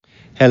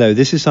Hello,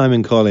 this is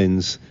Simon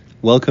Collins.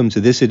 Welcome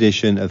to this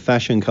edition of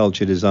Fashion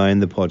Culture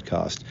Design, the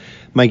podcast.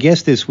 My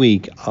guests this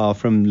week are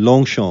from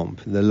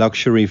LONGCHAMP, the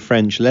luxury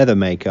French leather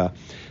maker.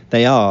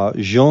 They are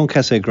Jean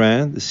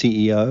Cassegrain, the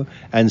CEO,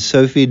 and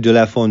Sophie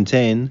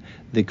Delafontaine,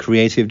 the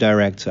creative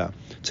director.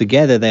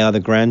 Together, they are the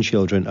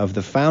grandchildren of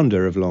the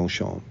founder of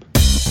LONGCHAMP.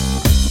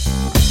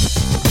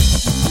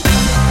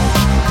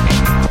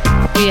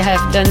 We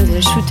have done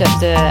the shoot of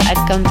the ad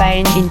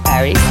campaign in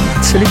Paris.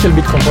 It's a little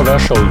bit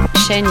controversial.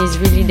 Shayne is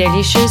really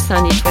delicious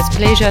and it was a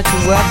pleasure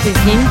to work with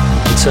him.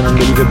 It's an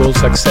unbelievable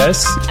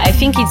success. I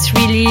think it's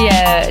really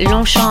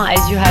Longchamp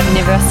as you have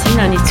never seen,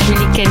 and it's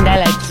really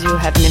Kendall as you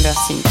have never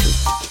seen too.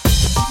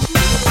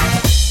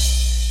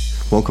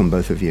 Welcome,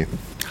 both of you.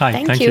 Hi,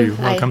 thank you.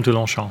 Hi. Welcome to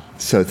Longchamp.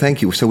 So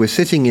thank you. So we're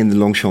sitting in the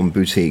LONGCHAMP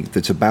boutique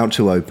that's about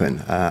to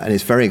open, and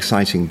it's very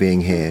exciting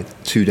being here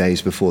 2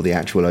 days before the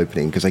actual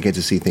opening because I get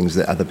to see things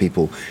that other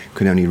people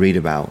can only read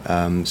about.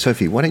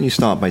 Sophie, why don't you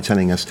start by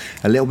telling us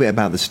a little bit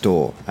about the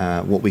store,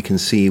 what we can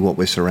see, what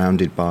we're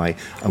surrounded by,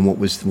 and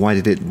why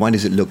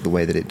does it look the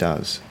way that it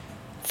does?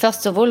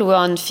 First of all, we're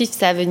on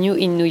 5th Avenue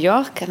in New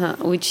York,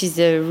 which is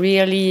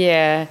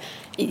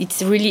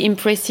it's really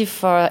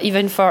impressive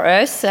even for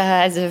us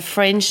as a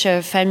French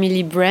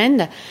family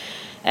brand.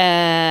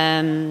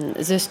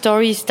 The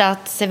story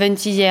starts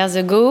 70 years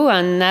ago,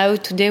 and now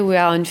today we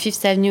are on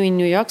 5th Avenue in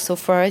New York. So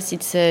for us,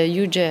 it's a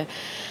huge,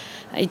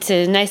 it's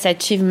a nice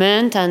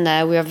achievement,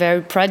 and we are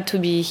very proud to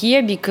be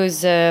here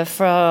because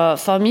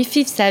for me,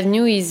 5th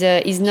Avenue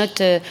is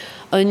not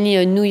only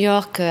a New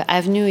York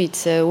avenue,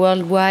 it's a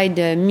worldwide,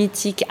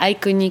 mythic,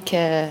 iconic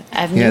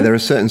avenue. Yeah, there are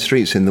certain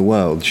streets in the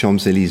world,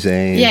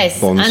 Champs-Élysées,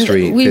 yes, Bond and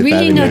Street, we Fifth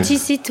really Avenue.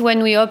 noticed it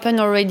when we opened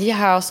already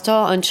our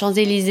store on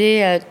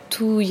Champs-Élysées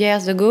 2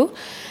 years ago.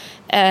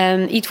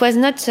 It was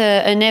not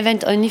an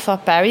event only for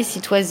Paris,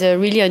 it was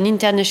really an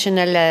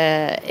international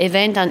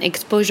event and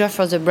exposure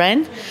for the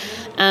brand.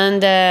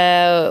 And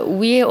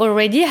we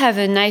already have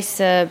a nice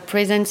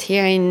presence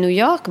here in New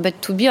York,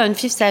 but to be on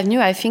 5th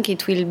Avenue, I think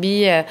it will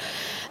be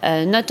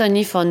not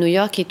only for New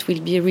York, it will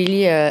be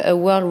really a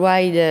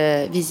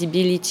worldwide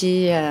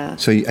visibility.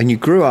 So, and you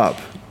grew up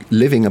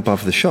living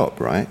above the shop,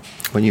 right?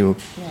 When you were...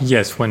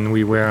 Yes, when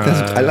we were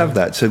I love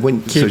that. So,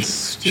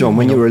 kids, John,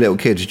 when you were a little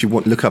kid, did you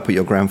look up at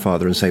your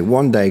grandfather and say,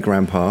 one day,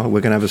 Grandpa, we're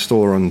going to have a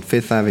store on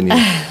 5th Avenue?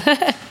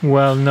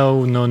 Well,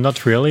 no,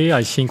 not really.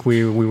 I think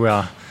we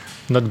were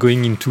not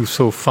going into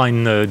so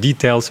fine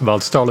details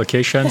about store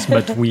locations,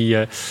 but we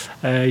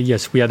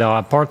had our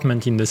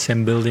apartment in the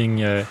same building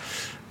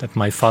that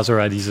my father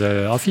had his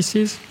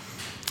offices,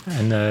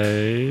 and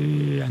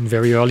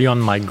very early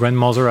on, my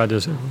grandmother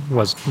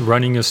was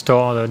running a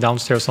store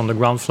downstairs on the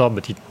ground floor,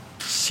 but it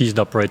ceased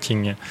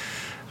operating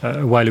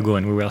a while ago,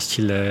 and we were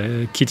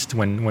still kids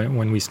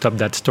when we stopped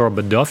that store.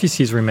 But the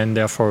offices remained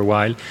there for a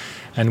while,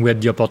 and we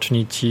had the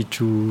opportunity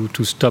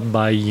to stop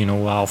by,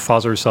 our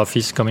father's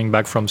office coming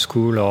back from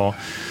school, or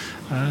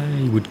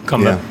he would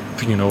come up,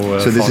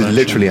 so this is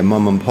literally a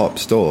mom and pop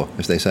store,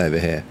 as they say over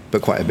here,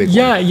 but quite a big one.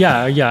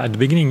 Yeah. At the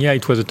beginning,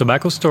 it was a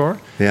tobacco store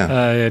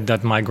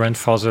that my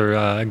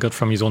grandfather got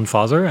from his own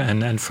father,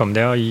 and from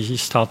there he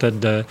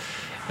started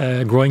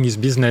growing his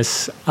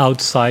business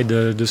outside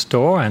the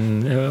store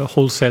and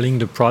wholesaling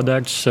the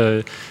products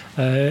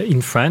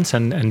in France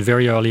and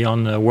very early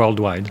on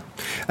worldwide.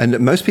 And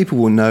most people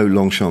will know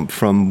LONGCHAMP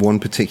from one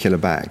particular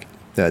bag,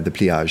 the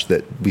pliage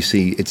that we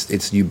see.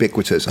 It's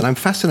ubiquitous, and I'm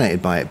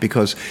fascinated by it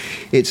because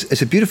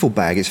it's a beautiful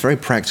bag. It's very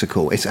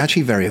practical. It's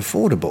actually very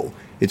affordable.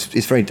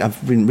 It's very.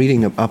 I've been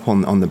reading up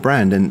on the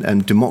brand,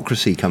 and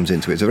democracy comes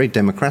into it. It's a very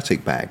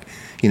democratic bag.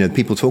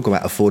 People talk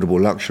about affordable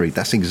luxury.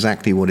 That's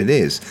exactly what it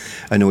is,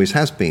 and always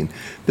has been.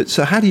 But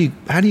so how do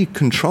you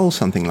control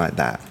something like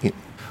that?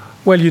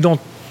 Well, you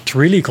don't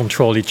really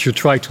control it. You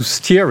try to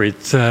steer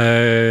it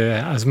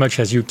as much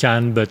as you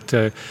can, but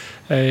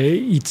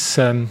it's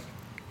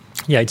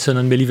an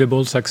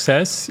unbelievable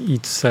success.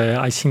 It's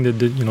I think that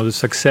the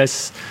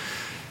success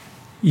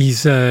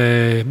is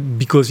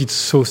because it's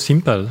so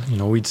simple.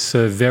 It's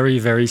a very,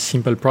 very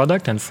simple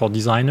product, and for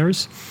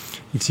designers,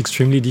 it's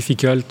extremely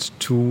difficult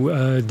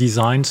to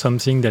design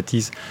something that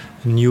is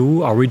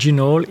new,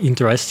 original,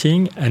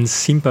 interesting, and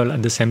simple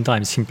at the same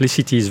time.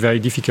 Simplicity is very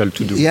difficult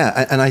to do.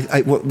 Yeah, and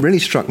I what really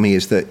struck me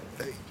is that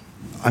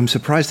I'm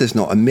surprised there's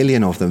not a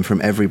million of them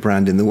from every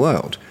brand in the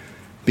world.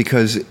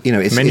 Because,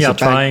 many are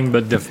trying,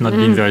 but they've not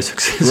been very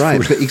successful. Right,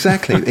 but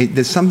exactly.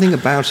 There's something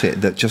about it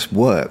that just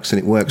works, and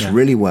it works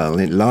really well,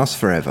 and it lasts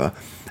forever.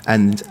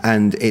 And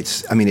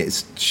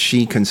it's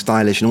chic and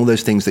stylish and all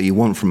those things that you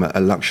want from a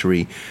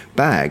luxury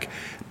bag.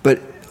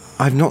 But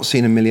I've not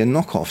seen a million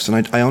knockoffs,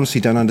 and I honestly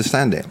don't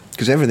understand it,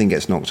 because everything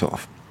gets knocked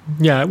off.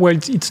 Yeah, well,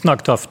 it's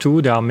knocked off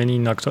too. There are many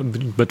knocked off,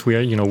 but we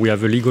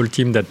have a legal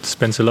team that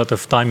spends a lot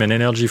of time and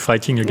energy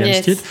fighting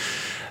against it.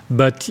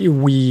 But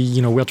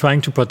we're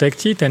trying to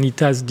protect it, and it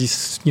has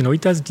this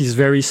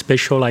very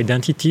special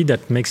identity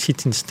that makes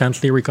it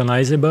instantly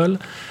recognizable,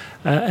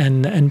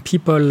 and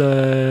people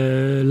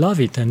love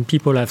it, and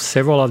people have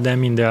several of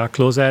them in their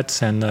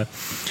closets, and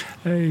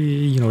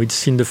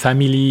it's in the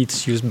family.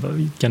 It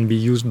can be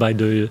used by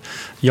the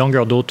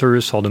younger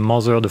daughters or the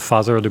mother, the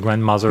father, the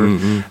grandmother.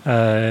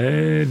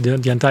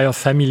 The entire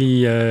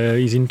family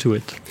is into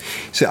it.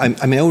 So I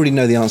already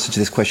know the answer to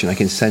this question. I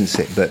can sense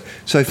it. But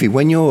Sophie,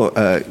 when you're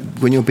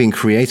being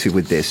creative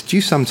with this, do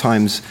you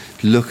sometimes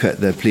look at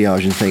the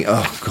pliage and think,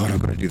 "Oh God,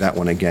 I've got to do that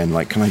one again.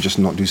 Like, can I just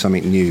not do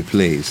something new,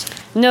 please?"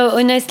 No,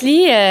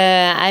 honestly,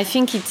 I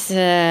think it's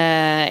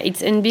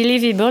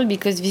unbelievable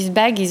because this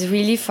bag is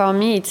really, for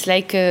me, it's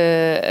like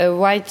a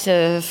white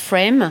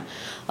frame,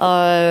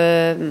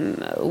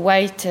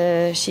 white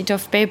sheet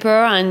of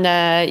paper, and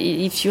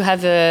if you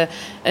have a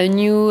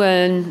new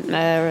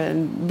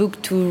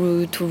book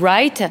to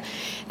write,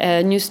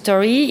 a new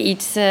story,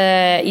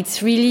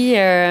 it's really.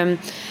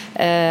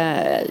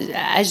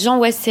 As Jean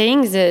was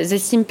saying, the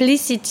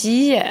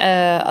simplicity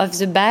of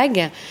the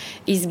bag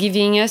is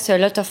giving us a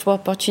lot of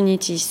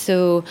opportunities.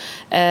 So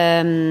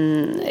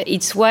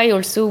it's why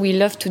also we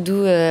love to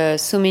do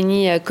so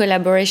many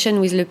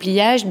collaboration with Le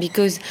Pliage,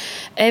 because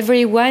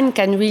everyone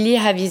can really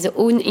have his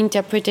own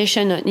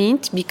interpretation on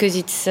it, because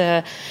it's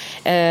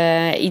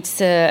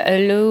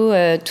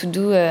allow to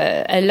do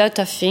a lot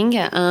of things,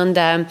 and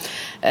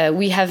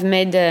we have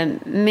made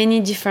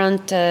many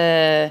different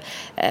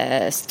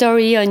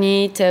story on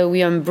it.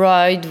 We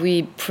embroider,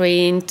 we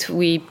print,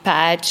 we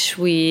patch,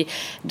 we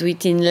do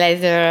it in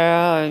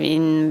leather,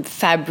 in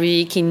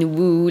fabric, in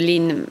wool,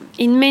 in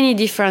many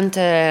different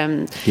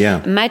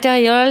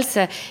materials.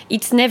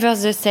 It's never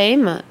the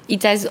same.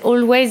 It has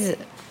always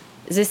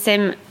the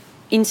same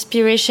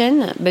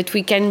inspiration, but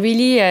we can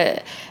really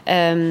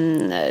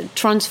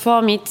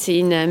transform it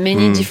in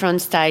many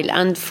different styles.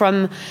 And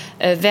from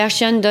a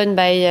version done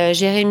by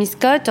Jeremy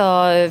Scott,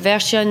 or a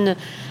version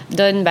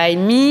done by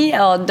me,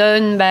 or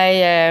done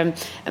by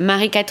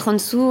Marika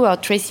Transou or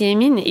Tracy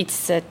Emin,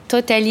 it's a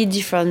totally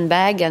different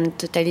bag and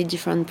totally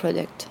different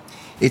product.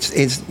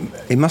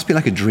 It must be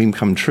like a dream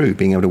come true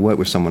being able to work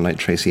with someone like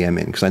Tracy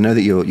Emin, because I know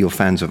that you're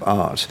fans of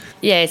art.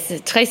 Yes,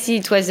 Tracy,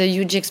 it was a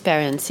huge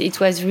experience.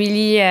 It was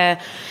really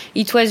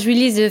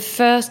the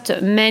first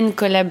main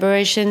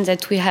collaboration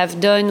that we have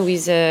done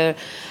with an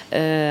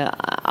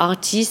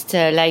artist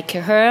like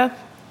her,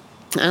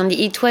 and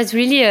it was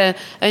really a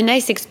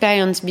nice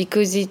experience,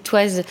 because it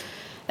was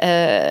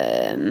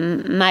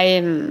my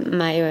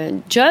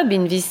job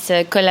in this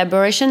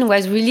collaboration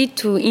was really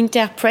to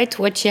interpret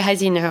what she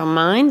has in her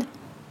mind,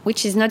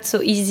 which is not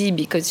so easy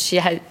because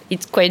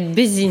it's quite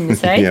busy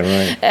inside. Yeah,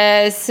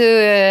 right. So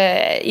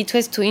it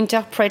was to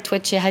interpret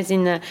what she has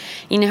in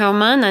her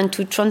mind and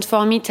to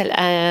transform it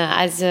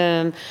as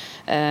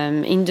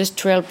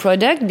industrial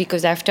product,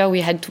 because after we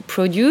had to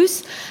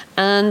produce,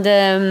 and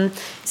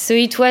so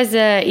it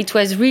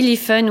was really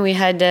fun. We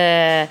had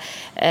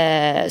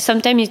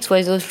sometimes it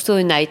was also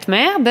a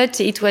nightmare,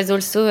 but it was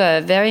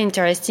also very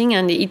interesting,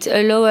 and it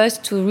allowed us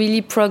to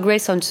really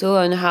progress also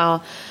on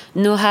how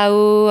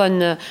know-how,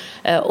 and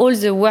all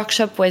the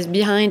workshop was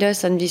behind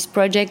us on this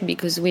project,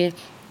 because we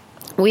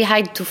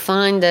had to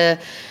find a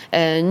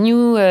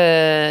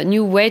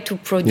new way to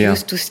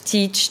produce, to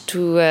stitch,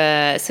 so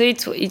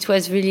it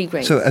was really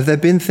great. So have there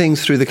been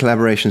things through the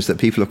collaborations that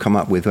people have come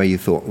up with where you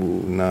thought,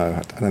 no,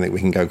 I don't think we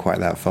can go quite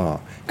that far?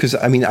 Because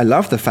I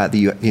love the fact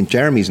that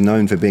Jeremy's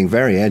known for being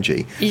very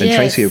edgy, and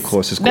Tracy, of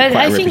course, has got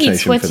quite a reputation for that. But I think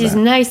it's what is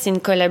nice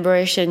in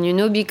collaboration,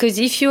 because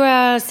if you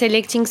are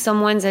selecting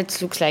someone that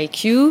looks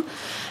like you,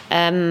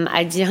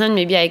 at the end,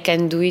 maybe I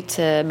can do it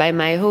by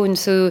my own.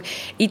 So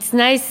it's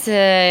nice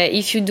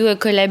if you do a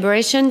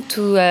collaboration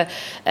to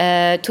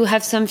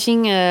have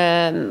something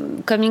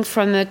coming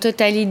from a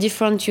totally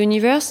different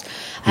universe,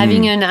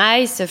 having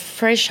a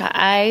fresh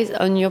eyes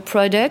on your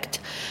product,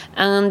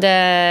 and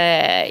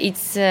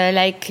it's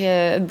like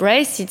a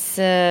brace. It's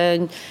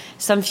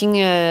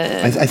something.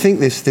 I think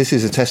this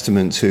is a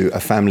testament to a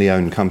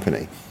family-owned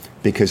company.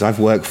 Because I've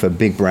worked for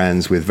big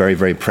brands with very,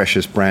 very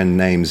precious brand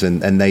names,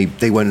 and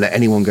they won't let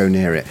anyone go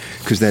near it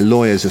because their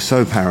lawyers are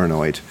so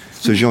paranoid.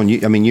 So Jean,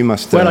 you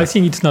must... Well, I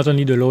think it's not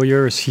only the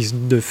lawyers, it's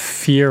the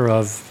fear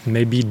of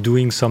maybe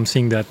doing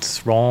something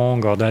that's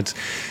wrong or that...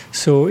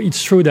 So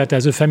it's true that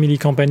as a family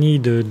company,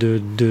 the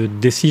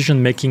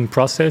decision-making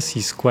process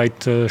is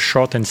quite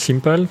short and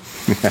simple.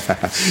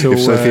 So, if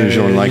Sophie and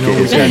Jean like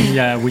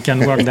it. We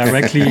can work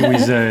directly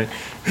with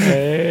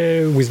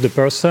the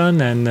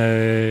person, and...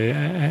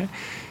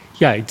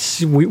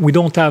 we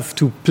don't have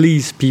to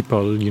please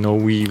people,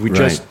 we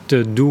just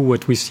do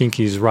what we think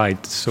is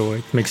right, so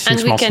it makes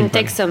things more simple. And we can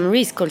take some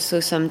risk also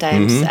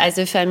sometimes as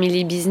a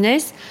family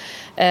business.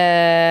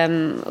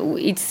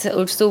 It's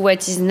also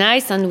what is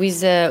nice, and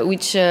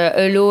which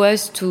allow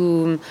us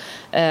to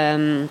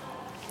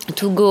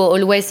go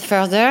always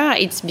further.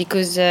 It's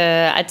because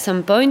at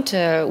some point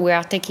we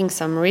are taking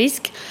some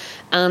risk,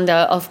 and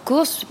of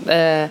course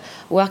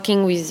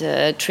working with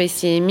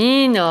Tracy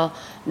Emin, or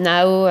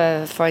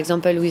now, for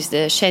example, with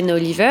the Shayne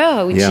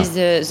Oliver, which is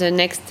the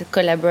next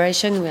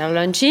collaboration we are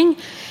launching.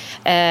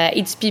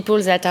 It's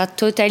people that are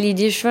totally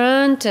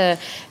different.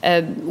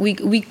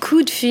 We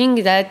could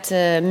think that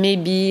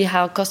maybe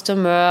our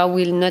customer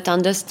will not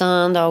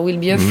understand or will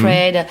be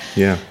afraid.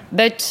 Yeah.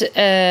 But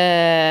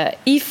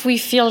if we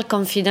feel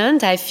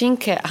confident, I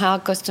think our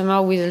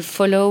customer will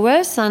follow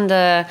us, and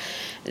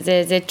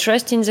they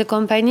trust in the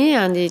company,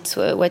 and it's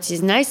what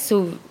is nice.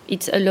 So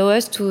it allows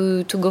us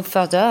to go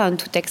further and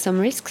to take some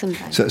risks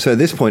sometimes. So at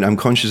this point, I'm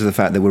conscious of the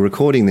fact that we're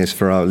recording this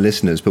for our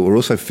listeners, but we're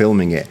also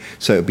filming it.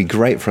 So it'd be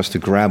great for us to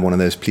grab one of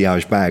those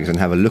pliage bags and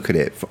have a look at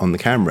it on the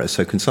camera.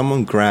 So can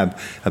someone grab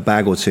a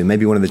bag or two,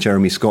 maybe one of the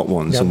Jeremy Scott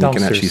ones, and we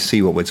can actually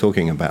see what we're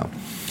talking about?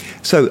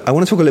 So I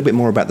want to talk a little bit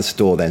more about the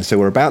store then. So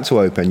we're about to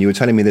open. You were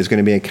telling me there's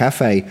going to be a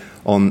cafe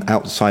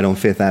outside on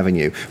Fifth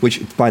Avenue, which,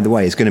 by the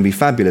way, is going to be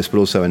fabulous, but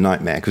also a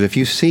nightmare. Because if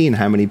you've seen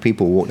how many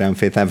people walk down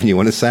Fifth Avenue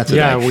on a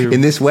Saturday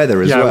in this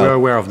weather as well. Yeah, we're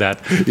aware of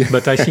that.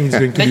 But I think it's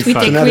going to be fun.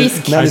 But we take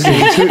risks. Now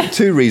there's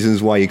two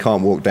reasons why you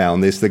can't walk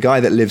down. There's the guy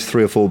that lives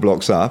 3 or 4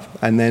 blocks up,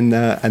 and then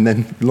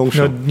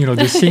Longchamp.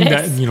 The thing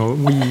that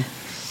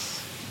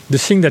the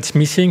thing that's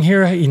missing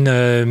here in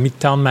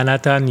Midtown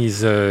Manhattan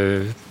is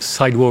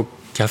sidewalk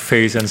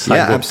cafes and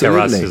sidewalk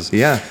terraces.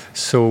 Yeah.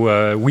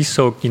 So we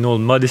thought, in all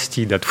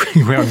modesty, that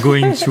we were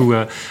going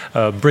to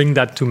bring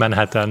that to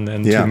Manhattan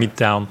and to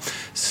Midtown.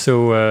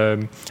 So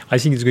I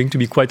think it's going to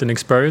be quite an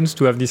experience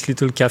to have this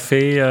little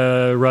cafe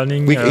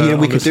running. We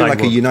could do sidewalk.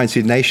 like a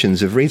United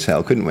Nations of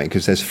retail, couldn't we?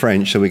 Because there's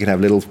French, so we could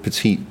have little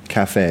petite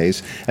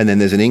cafes, and then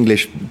there's an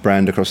English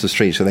brand across the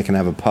street, so they can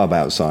have a pub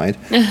outside,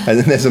 and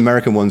then there's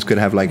American ones could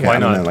have like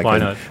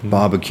a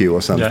barbecue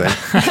or something.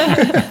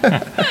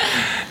 Yeah.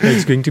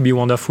 It's going to be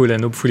wonderful,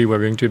 and hopefully we're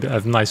going to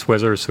have nice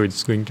weather, so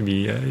it's going to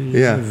be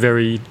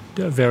very,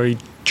 very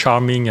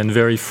charming and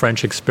very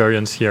French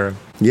experience here.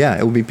 Yeah,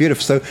 it will be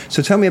beautiful.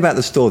 So tell me about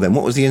the store then.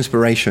 What was the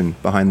inspiration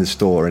behind the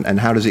store, and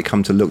how does it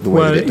come to look the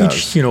way that it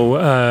does?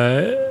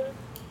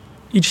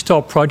 Each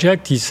store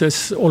project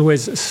is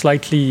always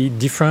slightly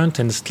different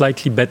and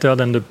slightly better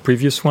than the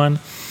previous one.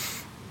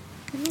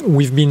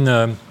 We've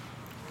been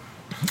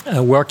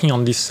working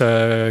on this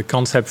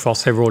concept for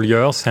several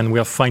years, and we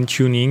are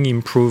fine-tuning,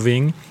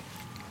 improving,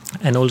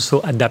 and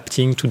also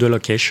adapting to the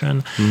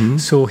location. Mm-hmm.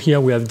 So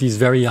here we have these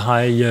very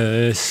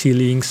high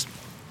ceilings,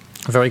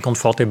 very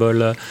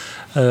comfortable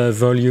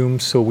volume.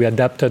 So we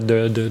adapted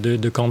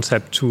the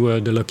concept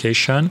to the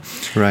location.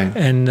 Right.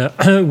 And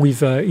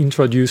we've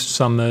introduced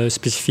some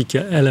specific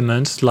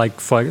elements, like,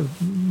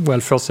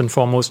 first and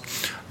foremost,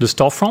 the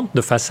storefront,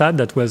 the facade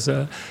that was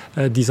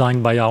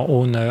designed by our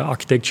own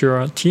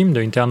architecture team,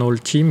 the internal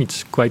team.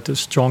 It's quite a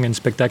strong and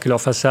spectacular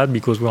facade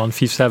because we're on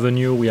Fifth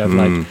Avenue. We have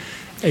like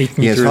 8 meters of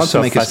facade. Yeah, it's hard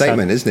to make a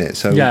statement, isn't it?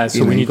 So,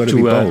 so we need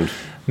to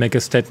make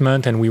a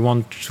statement, and we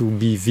want to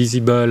be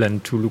visible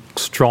and to look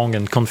strong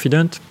and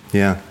confident.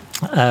 Yeah.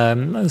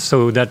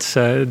 So that's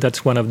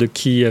one of the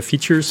key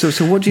features.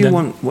 So what do you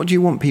want? What do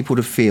you want people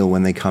to feel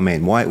when they come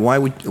in?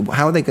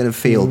 How are they going to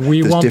feel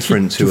that's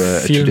different to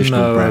a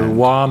traditional brand?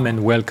 Warm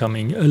and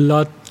welcoming. A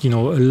lot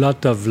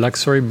of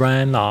luxury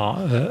brands are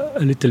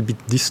a little bit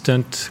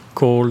distant,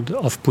 cold,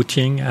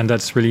 off-putting, and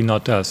that's really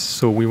not us.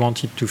 So we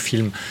wanted to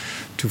feel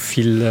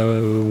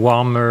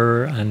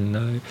warmer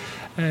and.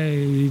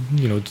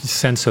 The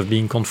sense of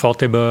being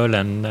comfortable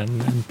and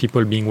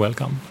people being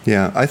welcome.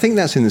 Yeah, I think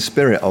that's in the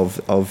spirit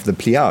of the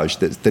pliage,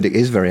 that it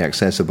is very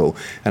accessible.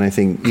 And I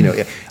think,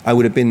 I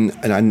would have been,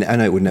 and I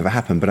know it would never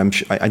happen, but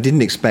I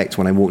didn't expect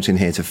when I walked in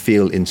here to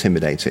feel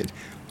intimidated.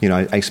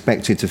 I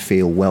expected to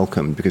feel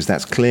welcomed because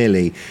that's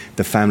clearly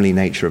the family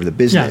nature of the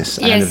business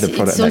and of the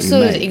product that you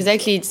make.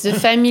 Exactly, it's the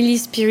family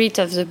spirit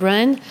of the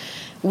brand.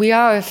 We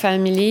are a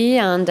family,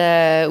 and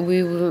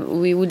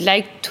we would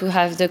like to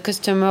have the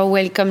customer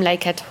welcome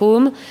like at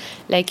home,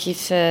 like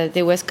if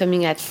they was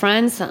coming at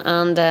France.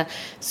 And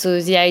so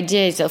the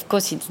idea is, of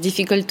course, it's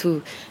difficult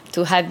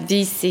to have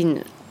this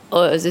in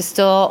the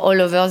store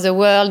all over the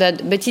world,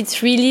 but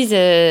it's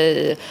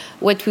really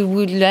what we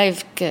would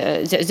like,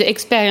 the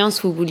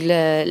experience we would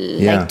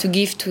like to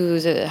give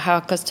to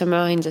our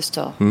customer in the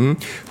store. Mm-hmm.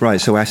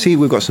 Right, so I see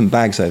we've got some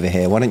bags over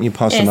here. Why don't you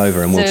pass them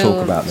over and we'll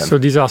talk about them? So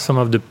these are some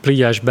of the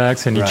pliage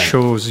bags, and it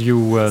shows you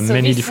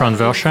many different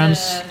versions.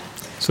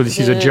 So this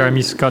is a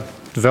Jeremy Scott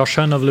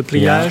version of the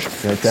pliage.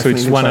 So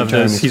it's one of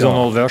the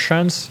seasonal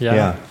versions.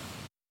 Yeah.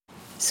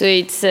 So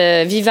it's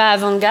Viva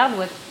Avant-Garde,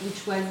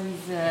 which was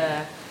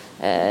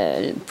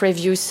his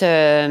previous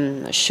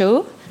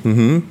show.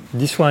 Mm-hmm.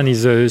 This one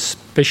is a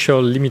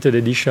special limited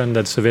edition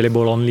that's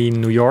available only in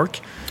New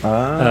York.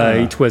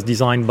 It was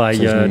designed by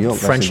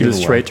French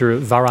illustrator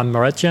Varam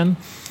Maratian.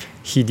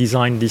 He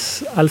designed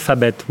this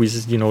alphabet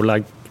with,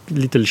 like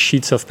little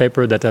sheets of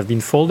paper that have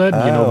been folded,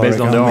 based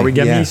on the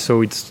origami. Yeah.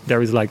 So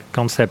there is like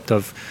concept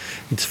of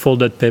it's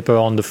folded paper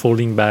on the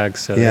folding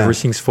bags.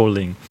 Everything's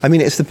folding. I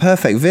mean, it's the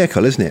perfect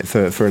vehicle, isn't it,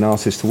 for an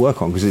artist to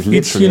work on, because it's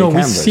literally a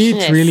canvas. We see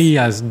it really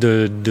as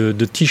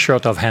the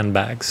T-shirt of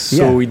handbags.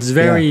 So it's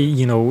very,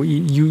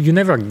 you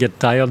never get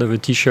tired of a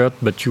T-shirt,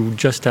 but you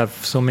just have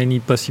so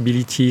many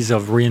possibilities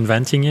of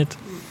reinventing it.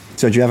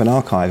 So do you have an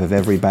archive of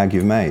every bag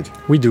you've made?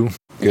 We do.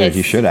 Good,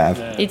 you should have.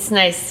 It's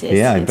nice. Yes,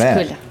 yeah, I it's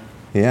bet. Cool.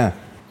 Yeah.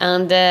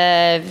 And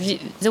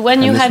the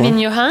one you have in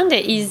your hand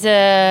is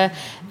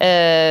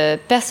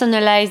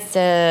personalized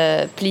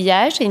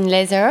pliage in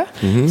leather.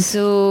 Mm-hmm.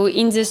 So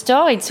in the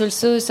store, it's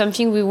also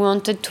something we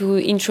wanted to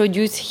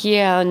introduce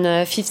here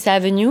on Fifth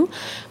Avenue.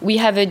 We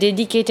have a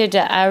dedicated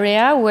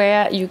area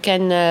where you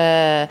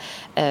can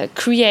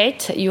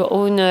create your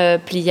own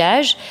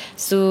pliage.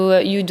 So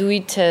you do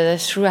it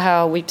through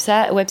our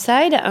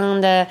website,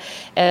 and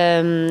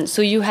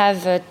so you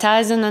have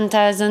 1,000 and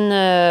 1,000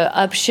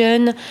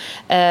 options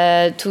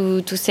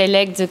to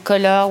select the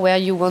color where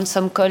you want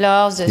some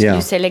colors.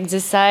 You select the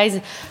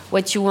size,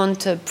 what you want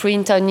to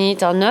print on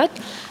it or not.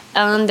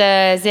 And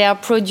they are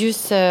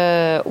produced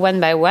one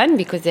by one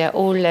because they are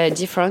all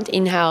different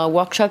in our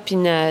workshop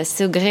in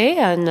Cassegrain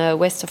and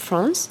west of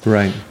France.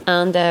 Right.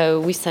 And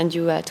we send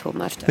you at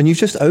home after. And you've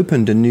just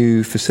opened a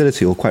new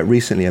facility, or quite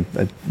recently a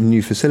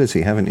new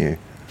facility, haven't you?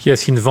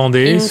 Yes, in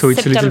Vendée. So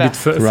it's September. A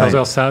little bit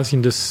further south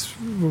in the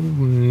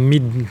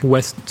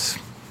mid-west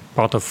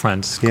part of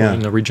France,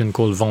 in a region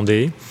called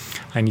Vendée.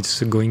 And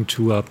it's going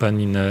to open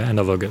in end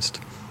of August.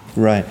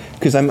 Right,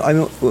 because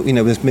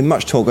there's been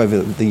much talk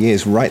over the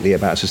years, rightly,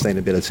 about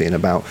sustainability and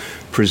about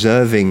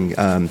preserving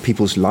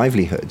people's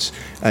livelihoods.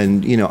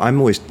 And I'm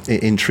always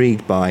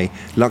intrigued by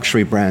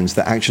luxury brands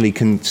that actually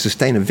can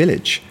sustain a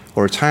village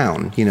or a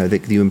town.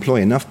 That you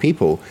employ enough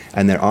people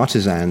and they're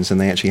artisans and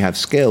they actually have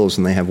skills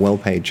and they have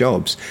well-paid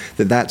jobs.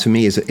 That to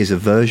me is a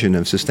version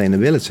of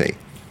sustainability.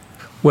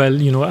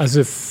 Well, as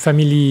a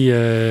family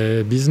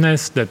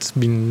business that's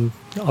been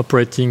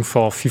operating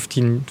for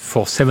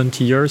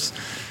 70 years.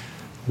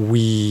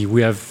 We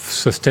have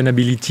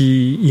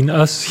sustainability in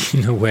us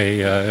in a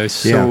way.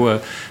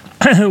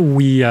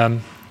 We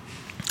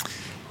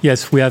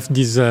have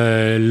these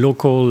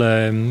local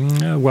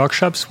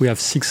workshops. We have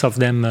 6 of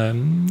them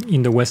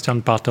in the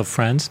western part of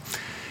France,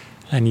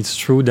 and it's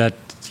true that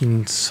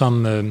in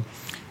some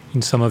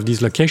of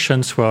these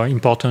locations were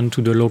important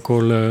to the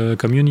local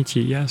community.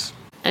 Yes.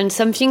 And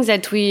something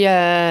that we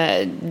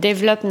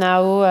developed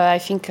now, I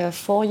think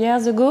 4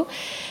 years ago,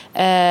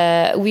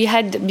 we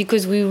had,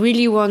 because we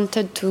really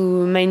wanted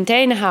to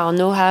maintain our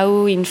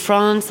know-how in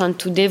France and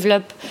to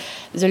develop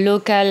the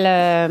local,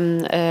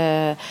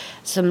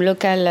 some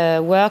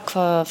local work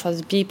for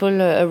the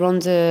people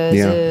around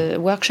the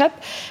workshop.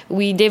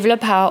 We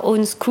developed our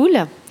own school.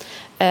 Your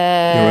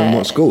own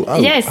what school?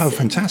 Oh, yes. Oh,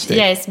 fantastic.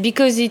 Yes,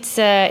 because it's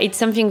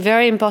something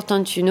very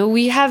important.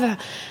 We have.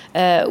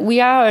 We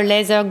are a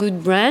leather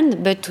good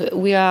brand, but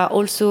we are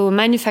also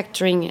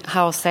manufacturing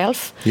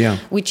ourselves,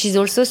 which is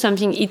also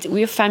something.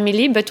 We're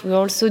family, but we're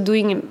also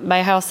doing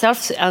by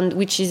ourselves, and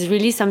which is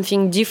really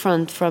something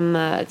different from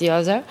the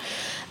other.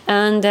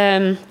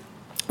 And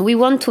we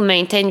want to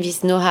maintain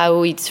this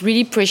know-how. It's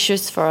really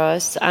precious for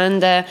us,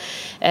 and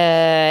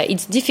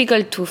it's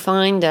difficult to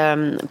find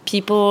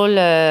people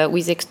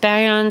with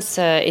experience,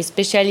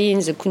 especially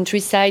in the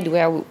countryside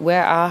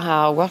where are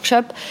our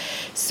workshop.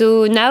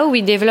 So now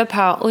we develop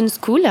our own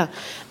school,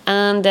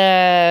 and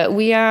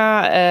we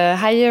are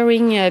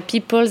hiring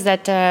people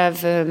that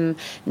have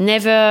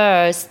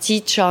never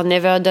stitched or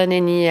never done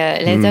any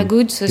leather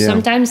goods. So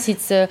sometimes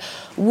it's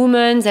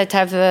women that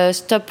have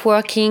stopped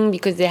working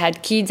because they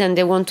had kids and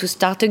they want to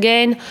start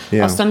again.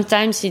 Or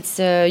sometimes it's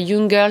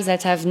young girls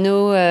that have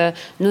no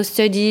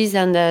studies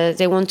and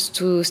they want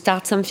to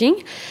start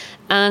something.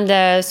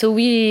 And so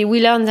we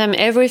learn them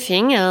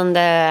everything, and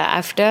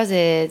after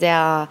they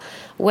are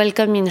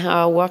welcome in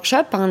our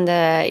workshop, and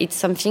it's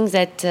something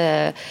that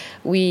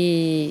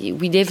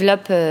we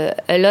develop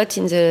a lot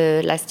in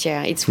the last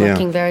year. It's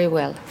working very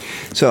well.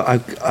 So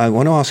I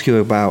want to ask you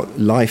about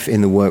life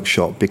in the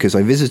workshop, because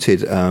I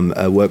visited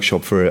a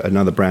workshop for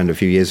another brand a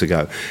few years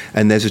ago,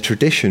 and there's a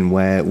tradition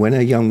where when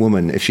a young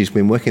woman, if she's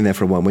been working there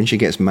for a while, when she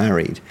gets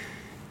married,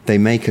 they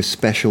make a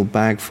special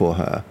bag for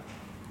her.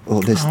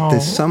 Or there's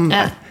some...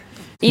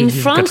 in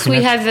France,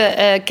 we have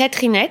a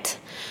Catrinette,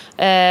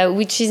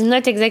 which is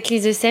not exactly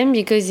the same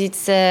because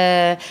it's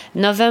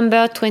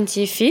November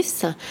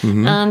 25th.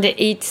 Mm-hmm. And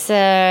it's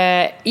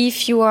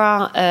if you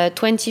are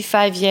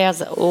 25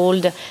 years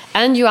old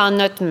and you are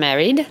not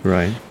married,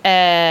 right.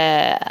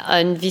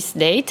 On this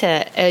date,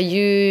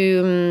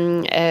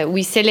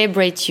 we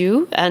celebrate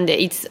you, and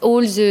it's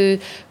all the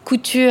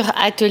couture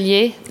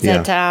atelier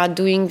that are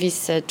doing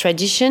this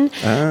tradition.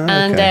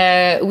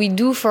 And we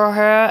do for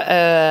her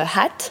a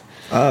hat.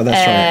 Oh,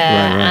 that's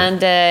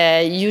right.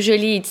 And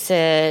usually it's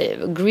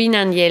green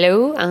and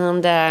yellow,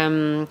 and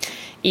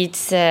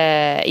it's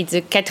a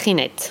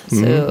Catrinette.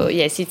 So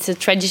yes, it's a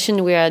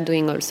tradition we are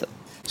doing also.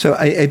 So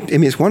I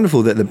mean, it's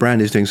wonderful that the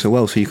brand is doing so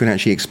well. So you can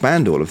actually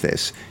expand all of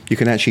this. You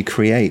can actually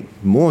create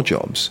more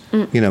jobs,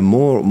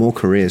 more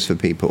careers for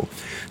people.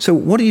 So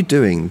what are you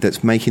doing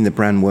that's making the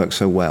brand work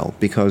so well?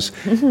 Because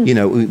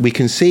we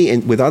can see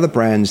with other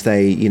brands,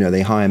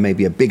 they hire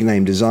maybe a big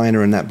name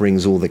designer, and that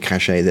brings all the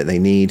cachet that they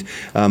need.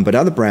 But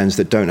other brands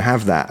that don't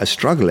have that are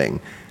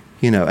struggling.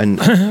 And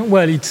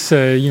well, it's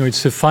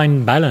a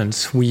fine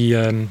balance.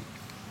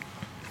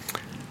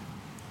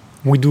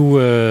 We do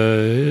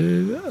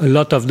a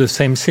lot of the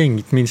same thing.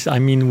 It means,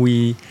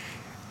 we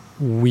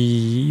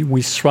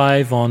we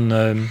strive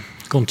on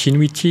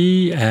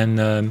continuity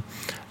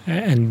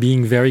and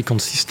being very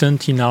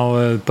consistent in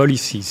our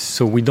policies.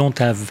 So we don't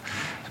have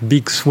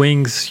big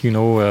swings,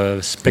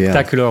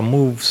 spectacular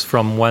moves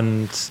from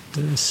one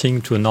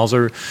thing to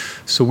another.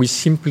 So we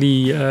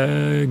simply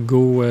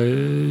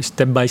go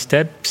step by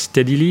step,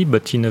 steadily,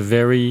 but in a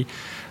very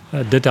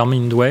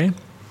determined way.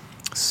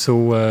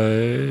 So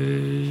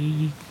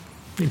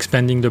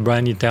expanding the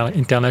brand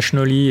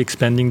internationally,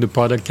 expanding the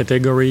product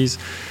categories.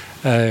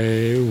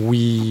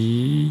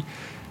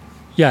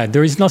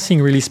 There is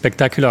nothing really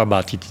spectacular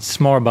about it. It's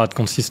more about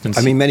consistency.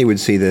 I mean, many would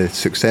see the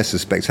success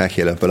as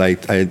spectacular, but I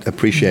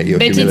appreciate your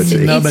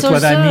humility. But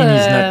what I mean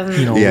is that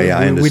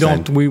I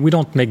understand. we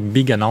don't make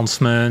big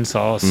announcements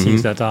or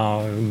things that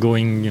are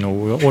going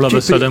all of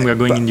a sudden we are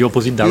going in the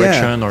opposite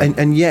direction.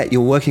 And yet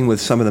you're working with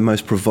some of the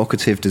most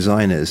provocative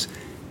designers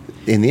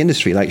in the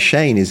industry, like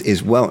Shayne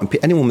is well.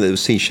 Anyone that will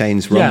see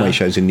Shayne's runway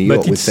shows in New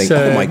York would think,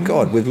 "Oh my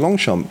God, with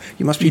Longchamp,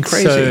 you must be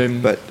crazy."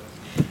 But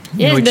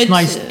it's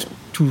nice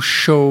to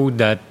show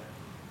that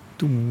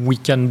we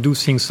can do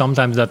things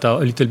sometimes that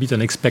are a little bit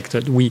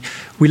unexpected. We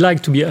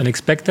like to be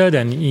unexpected,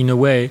 and in a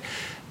way,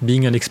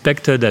 being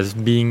unexpected as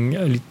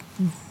being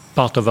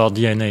part of our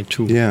DNA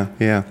too.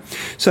 Yeah.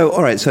 So,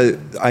 all right. So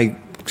I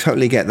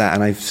totally get that,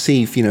 and I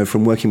see,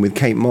 from working with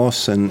Kate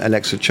Moss and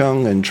Alexa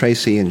Chung and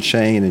Tracy and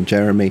Shayne and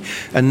Jeremy,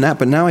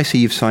 but now I see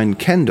you've signed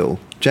Kendall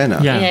Jenner,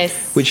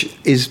 which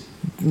is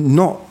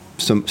not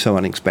so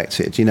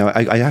unexpected.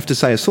 I have to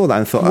say I saw that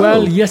and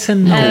thought, yes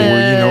and no.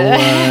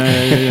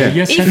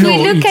 Yes if and no. We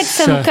look at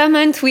some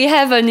comments we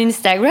have on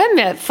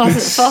Instagram, for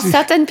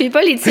certain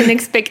people it's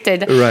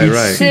unexpected.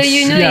 Right. So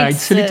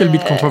it's a little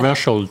bit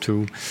controversial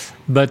too,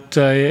 but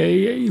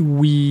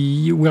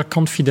we are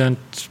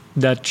confident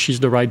that she's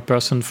the right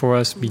person for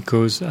us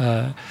because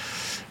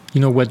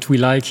what we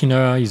like in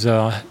her is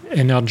her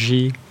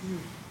energy,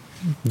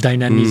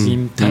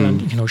 dynamism,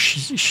 talent.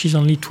 She's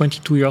only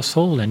 22 years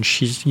old, and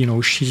she's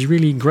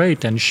really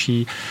great, and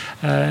she's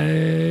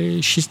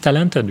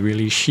talented.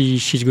 Really,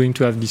 she's going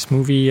to have this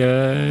movie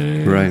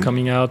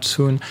coming out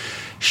soon.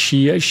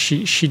 She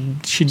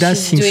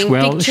does things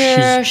well.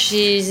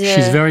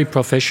 She's very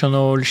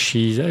professional.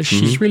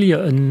 She's really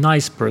a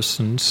nice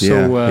person.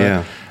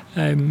 So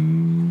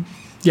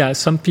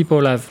some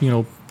people have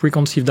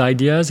preconceived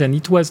ideas, and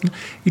it's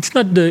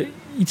not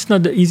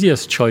the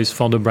easiest choice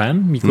for the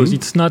brand because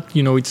it's not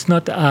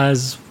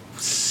as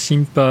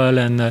simple,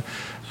 and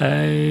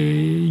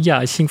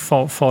I think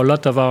for a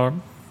lot of our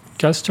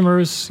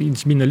customers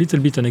it's been a little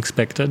bit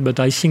unexpected, but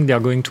I think they're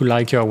going to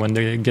like her when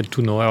they get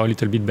to know her a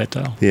little bit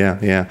better.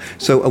 Yeah.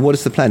 So what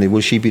is the plan?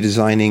 Will she be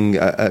designing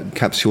a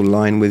capsule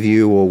line with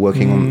you or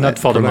working on not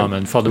for the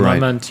moment. For the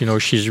moment,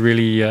 she's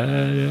really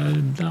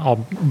our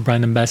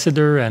brand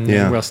ambassador, and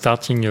we're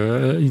starting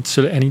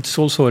it's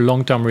also a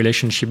long-term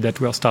relationship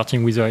that we're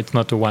starting with her. It's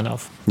not a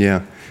one-off.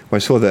 Well, I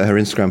saw that her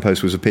Instagram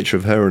post was a picture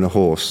of her and a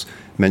horse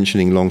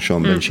mentioning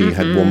Longchamp, and she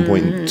had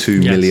 1.2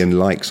 million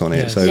likes on it.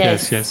 Yes. So,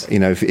 yes.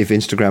 If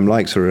Instagram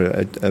likes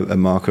are a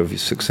marker of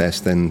success,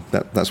 then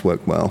that's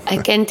worked well. I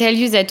can tell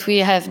you that we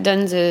have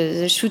done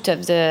the shoot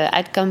of the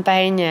ad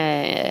campaign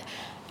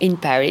in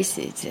Paris.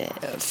 It's the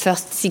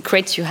first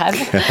secret you have.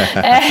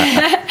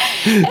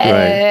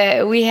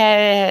 We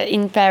have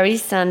in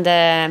Paris, and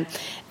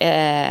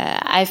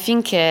I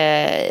think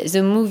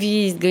the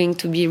movie is going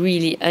to be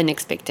really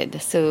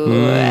unexpected. So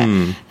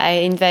I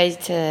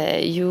invite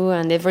you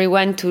and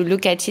everyone to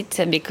look at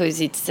it because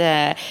it's.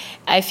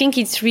 I think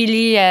it's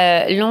really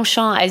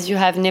Longchamp as you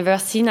have never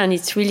seen, and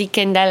it's really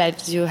Kendall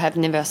as you have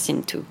never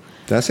seen too.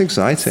 That's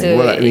exciting.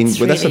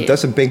 So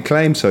that's a big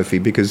claim, Sophie,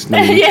 because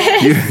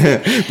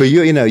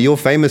you're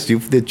famous.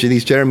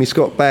 These Jeremy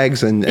Scott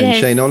bags and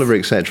Shayne Oliver,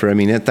 etc. I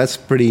mean, that's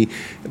pretty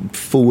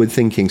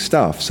forward-thinking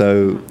stuff.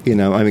 So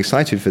I'm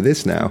excited for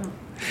this now.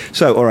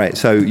 So all right,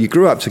 so you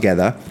grew up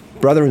together,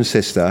 brother and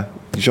sister.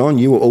 Jean,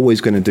 you were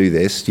always going to do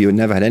this. You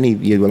never had any.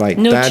 You were like,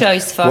 no Dad,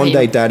 choice for one him.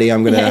 day, Daddy,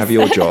 I'm going to have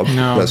your job.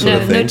 That sort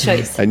of thing. No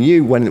choice. And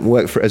you went and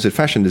worked as a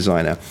fashion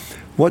designer.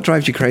 What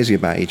drives you crazy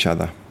about each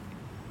other?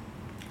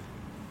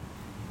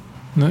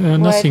 No,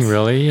 nothing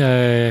really.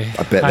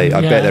 I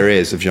bet there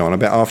is, of Jean. I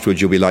bet afterwards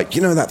you'll be like,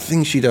 that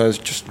thing she does,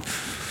 just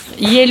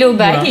yellow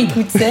bag, he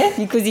could say,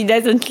 because he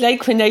doesn't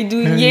like when I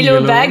do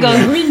yellow bag or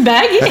green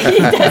bag. He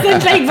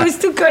doesn't like those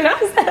two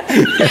colors.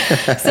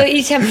 So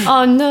he said,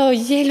 "Oh no,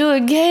 yellow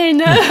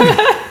again."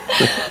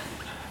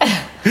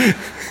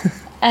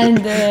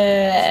 And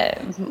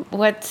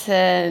what's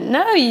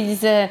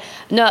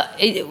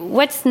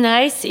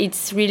nice,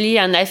 it's really,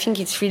 and I think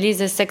it's really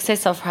the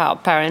success of our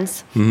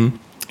parents. Mm-hmm.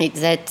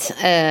 It's that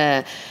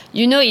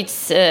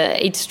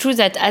it's true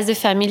that as a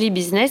family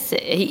business,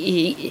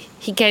 he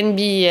can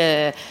be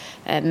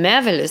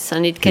marvelous,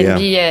 and it can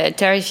be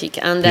terrific.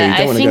 And you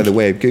don't want to go the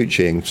way of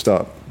Gucci and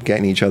start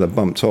getting each other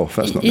bumped off.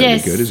 That's not very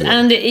good, is it?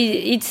 And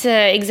it's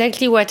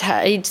exactly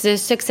it's the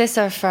success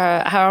of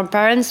our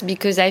parents,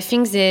 because I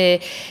think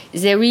they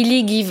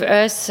really give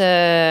us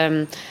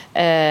a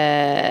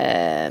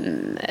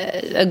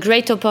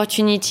great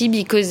opportunity,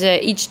 because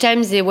each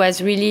time they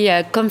was really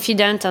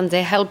confident, and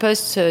they help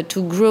us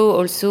to grow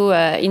also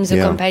in the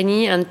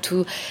company, and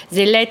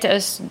they let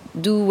us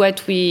do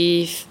what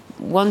we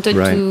wanted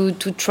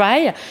to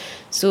try,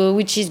 so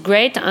which is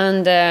great.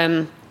 And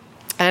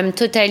I'm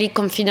totally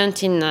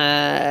confident in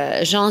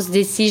Jean's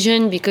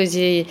decision, because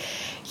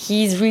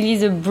he's really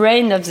the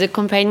brain of the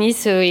company.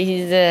 So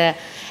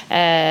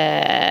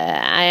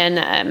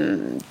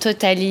I'm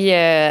totally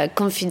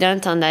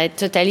confident, and I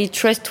totally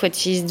trust what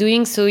he's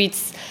doing. So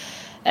it's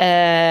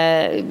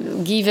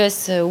give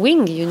us a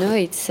wing, you know.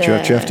 It's. Do you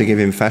have to give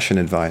him fashion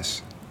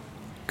advice?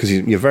 Because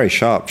you're very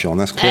sharp, Jean,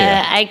 that's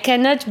clear. I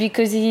cannot,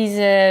 because he's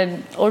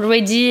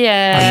already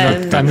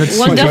I'm not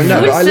wonderful. No,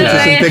 I looked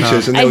at some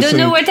pictures and I don't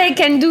know what I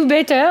can do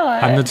better.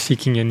 I'm not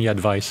seeking any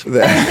advice.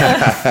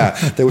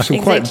 There were some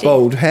quite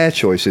bold hair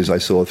choices I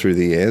saw through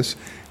the years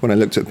when I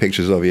looked at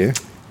pictures of you.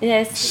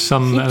 Yes,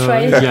 some maybe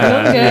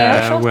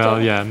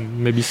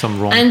some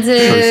wrong and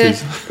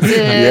choices.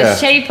 The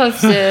shape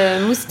of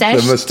the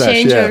moustache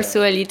changed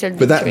also a little bit.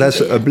 But that's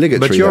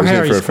obligatory, but your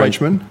hair for is a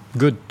Frenchman.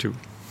 Good too.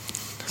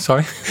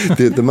 Sorry?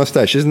 the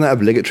moustache, isn't that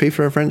obligatory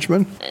for a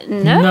Frenchman?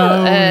 No.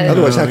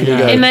 Otherwise, how can you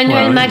go?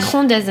 Emmanuel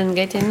Macron doesn't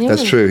get any.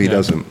 That's true, he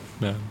doesn't.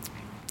 Yeah.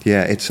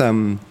 Yeah, it's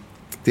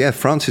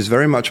France is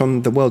very much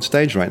on the world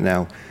stage right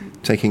now,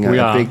 taking a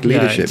big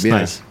leadership. It's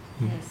nice.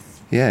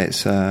 Yeah,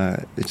 it's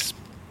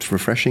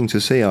refreshing to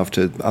see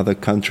after other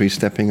countries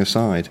stepping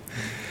aside.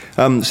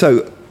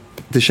 So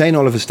the Shayne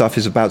Oliver stuff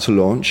is about to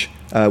launch.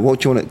 What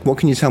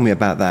can you tell me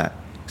about that?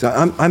 So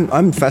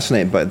I'm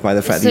fascinated by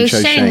the fact that you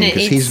chose Shayne,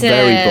 because he's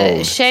very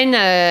bold. Shayne,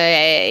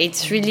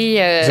 it's really...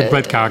 he's a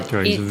great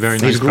character. He's a very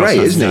nice He's great,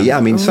 person. isn't he? Yeah,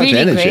 I mean, such really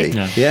energy.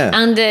 Yeah.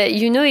 And,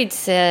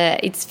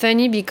 it's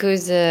funny,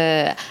 because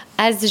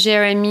as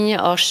Jeremy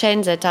or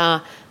Shayne, that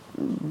are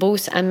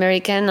both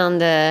American and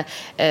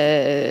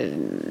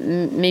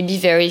maybe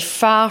very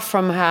far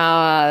from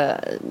our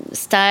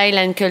style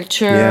and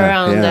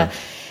culture,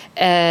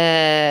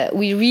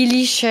 we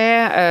really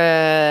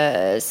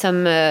share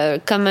some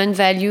common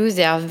values.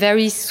 They are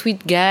very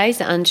sweet guys,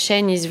 and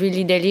Shayne is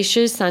really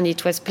delicious, and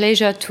it was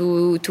pleasure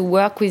to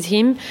work with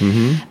him.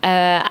 Mm-hmm.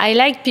 I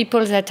like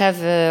people that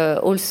have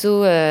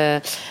also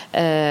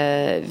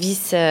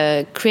this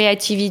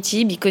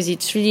creativity, because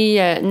it's really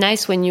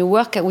nice when you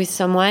work with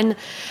someone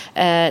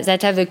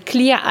that have a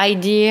clear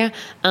idea,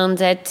 and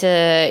that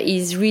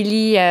is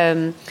really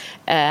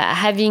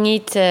having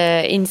it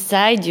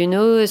inside, you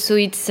know. So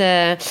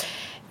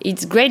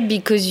it's great,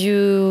 because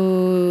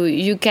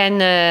you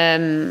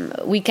can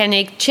we can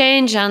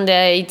exchange, and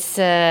it's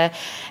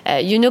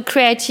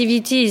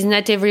creativity is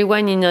not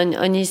everyone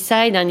on his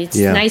side, and it's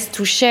nice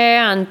to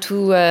share and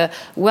to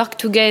work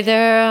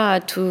together,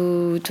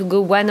 to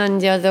go one on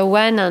the other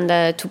one,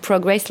 and to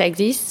progress like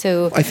this.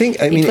 So I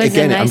mean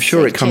again, nice, I'm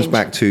sure it comes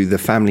back to the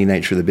family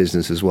nature of the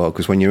business as well,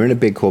 because when you're in a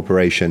big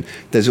corporation,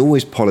 there's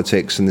always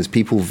politics, and there's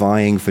people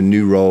vying for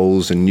new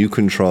roles and new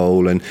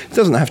control, and it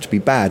doesn't have to be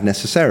bad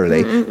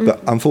necessarily,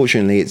 but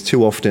unfortunately it's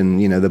too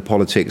often, the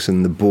politics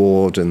and the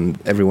board and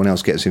everyone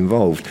else gets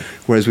involved.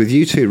 Whereas with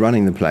you two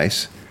running the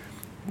place,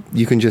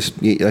 you can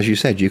just, as you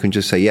said, you can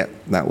just say, yep,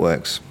 that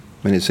works,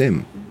 and it's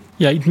him.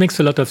 Yeah, it makes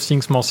a lot of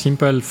things more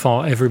simple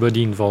for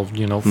everybody involved,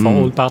 for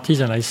all parties.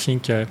 And I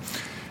think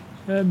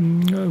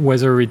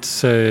whether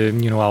it's,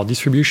 our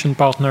distribution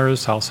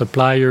partners, our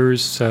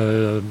suppliers,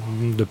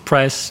 the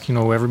press,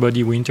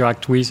 everybody we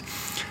interact with,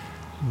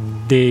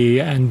 they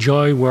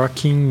enjoy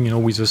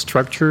working, with a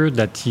structure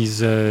that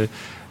is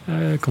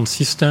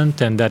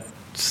consistent, and that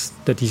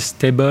is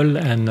stable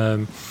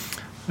and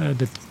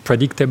that's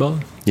predictable.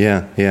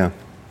 Yeah.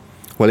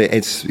 Well,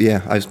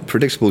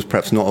 predictable is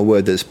perhaps not a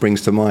word that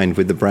springs to mind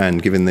with the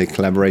brand, given the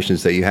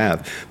collaborations that you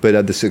have,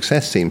 but the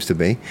success seems to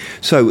be.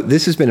 So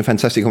this has been a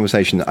fantastic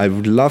conversation. I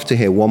would love to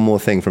hear one more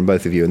thing from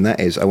both of you, and that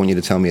is, I want you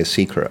to tell me a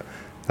secret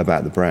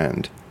about the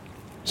brand.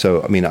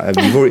 So, I mean,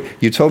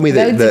 you told me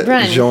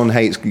that Jean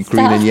hates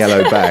green and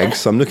yellow bags,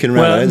 so I'm looking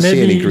around, I don't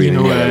see any green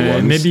and yellow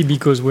ones. Maybe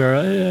because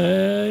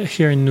we're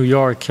here in New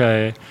York,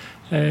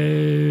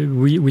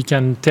 we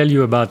can tell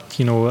you about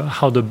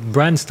how the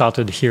brand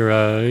started here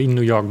in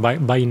New York by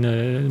in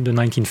the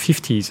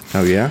 1950s.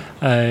 Oh yeah.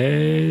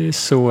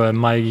 So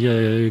my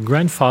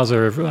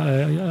grandfather,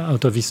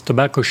 out of his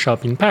tobacco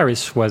shop in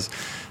Paris, was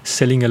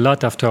selling a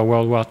lot after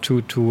World War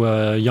II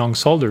to young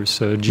soldiers,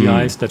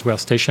 GIs that were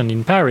stationed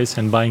in Paris,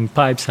 and buying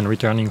pipes and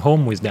returning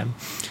home with them.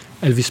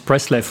 Elvis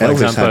Presley, for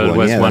example,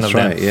 was one of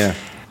them. Yeah.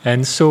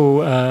 And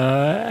so,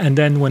 and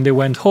then when they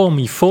went home,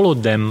 he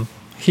followed them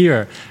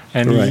here.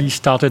 And he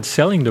started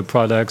selling the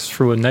products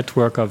through a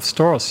network of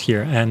stores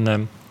here.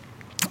 And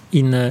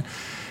in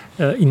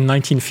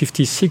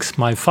 1956,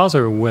 my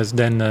father was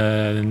then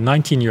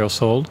 19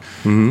 years old,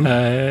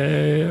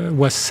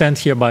 was sent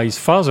here by his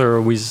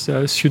father with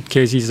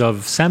suitcases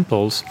of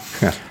samples.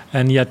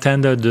 And he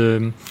attended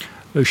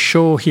a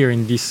show here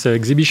in this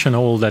exhibition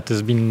hall that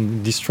has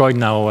been destroyed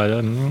now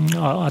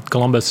at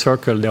Columbus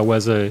Circle. There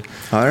was I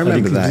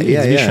remember that.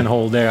 Exhibition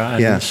hall there.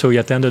 And so he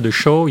attended the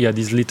show. He had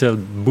his little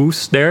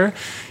booth there.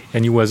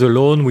 And he was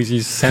alone with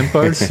his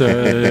samples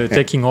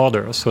taking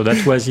orders. So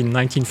that was in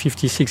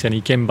 1956, and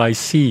he came by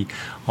sea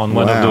on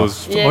one of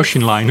those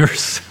ocean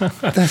liners.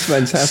 That's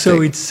fantastic.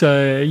 So it's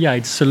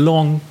it's a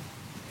long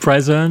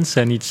presence,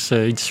 and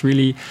it's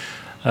really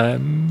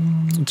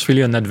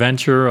an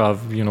adventure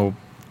of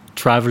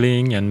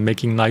traveling and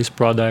making nice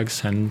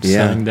products and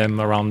selling them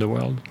around the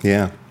world.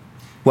 Yeah.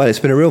 Well, it's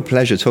been a real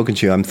pleasure talking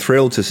to you. I'm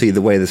thrilled to see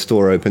the way the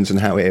store opens and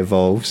how it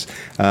evolves,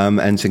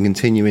 and to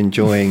continue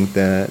enjoying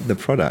the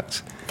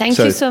product. Thank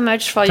you so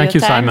much for your time. Thank you,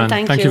 Simon.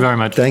 Thank you very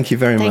much. Thank you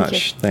very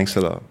much. Thanks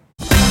a lot.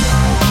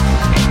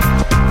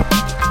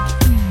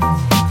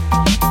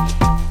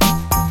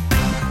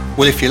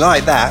 Well, if you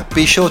like that,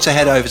 be sure to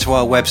head over to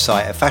our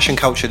website at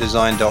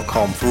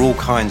fashionculturedesign.com for all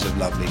kinds of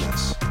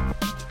loveliness.